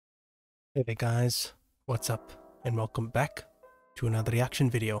Hey there guys, what's up and welcome back to another reaction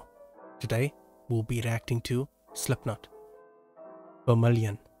video. Today we'll be reacting to Slipknot,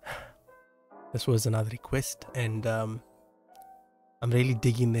 Vermilion. This was another request and I'm really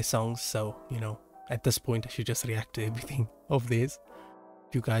digging their songs, so at this point I should just react to everything of theirs.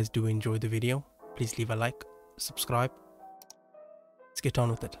 If you guys do enjoy the video, please leave a like, subscribe. Let's get on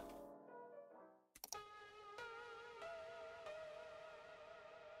with it.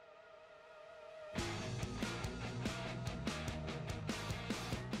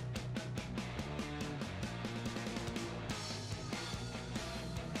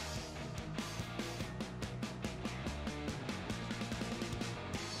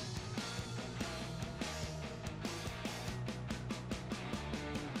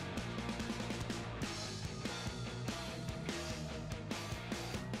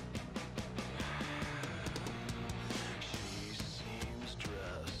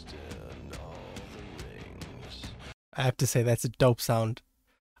 I have to say that's a dope sound.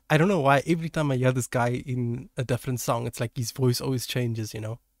 I don't know why every time I hear this guy in a different song, it's like his voice always changes,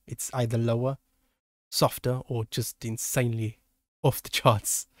 It's either lower, softer, or just insanely off the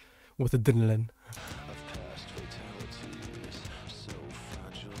charts with adrenaline.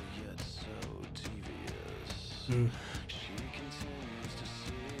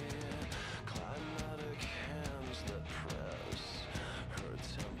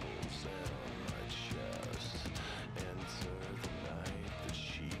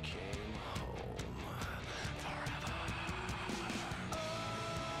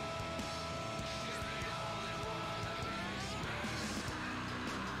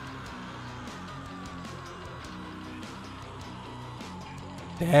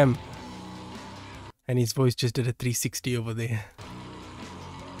 Damn. And his voice just did a 360 over there.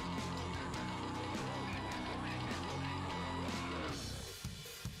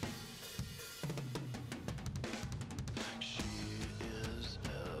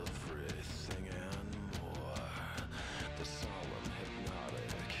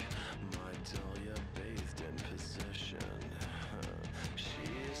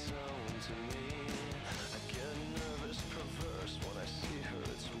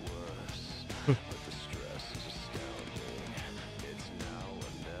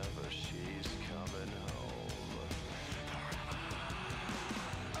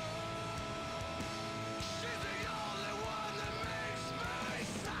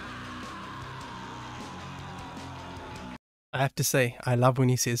 I have to say, I love when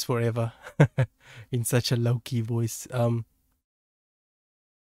he says forever in such a low-key voice. I'm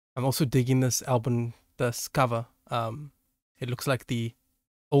also digging this album, this cover. It looks like the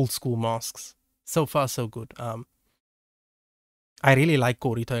old school Masks. So far, so good. I really like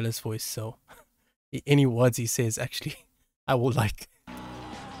Corey Taylor's voice, so any words he says, actually, I will like.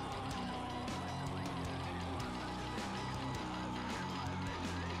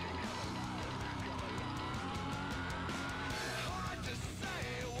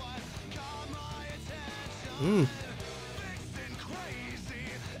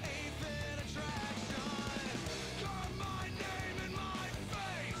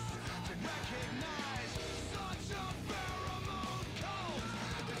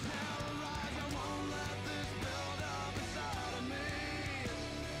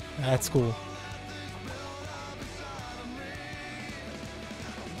 That's cool.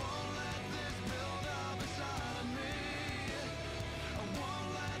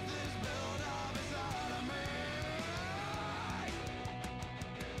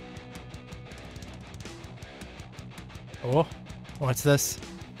 Oh, what's this?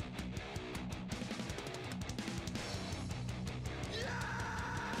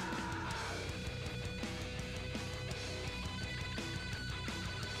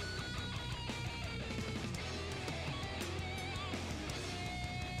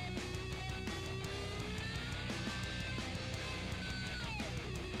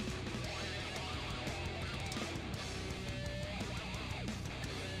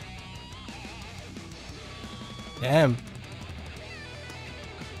 Damn.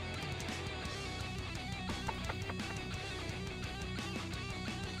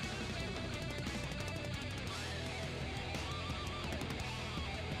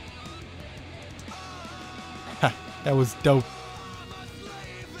 That was dope.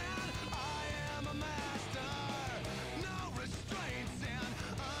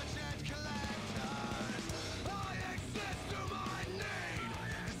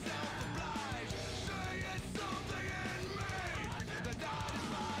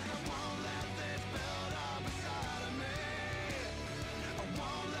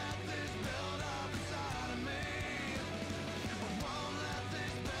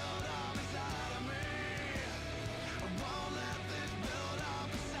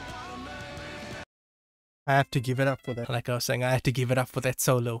 I have to give it up for that. Like I was saying, I had to give it up for that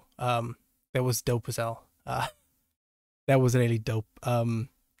solo. That was dope as hell. That was really dope.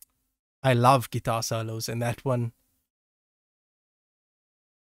 I love guitar solos, and that one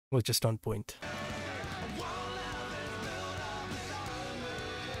was just on point.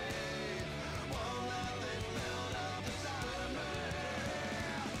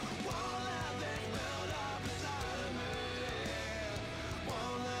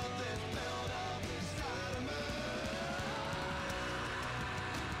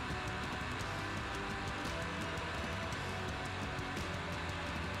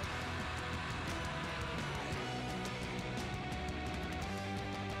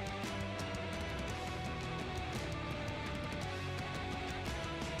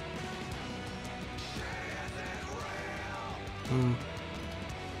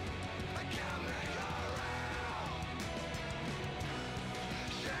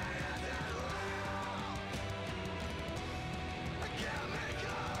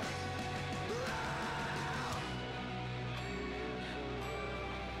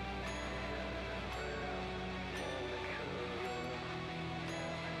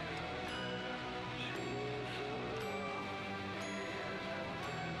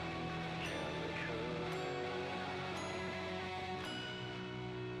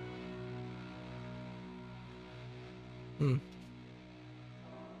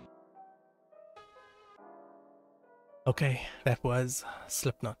 Okay, that was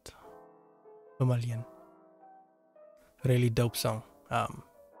Slipknot, Vermilion. Really dope song.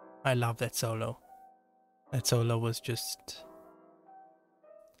 I love that solo. That solo was just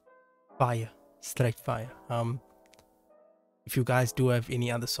fire, straight fire. If you guys do have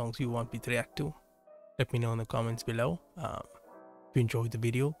any other songs you want me to react to, let me know in the comments below. If you enjoyed the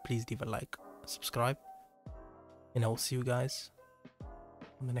video, please leave a like, subscribe, and I will see you guys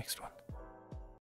on the next one.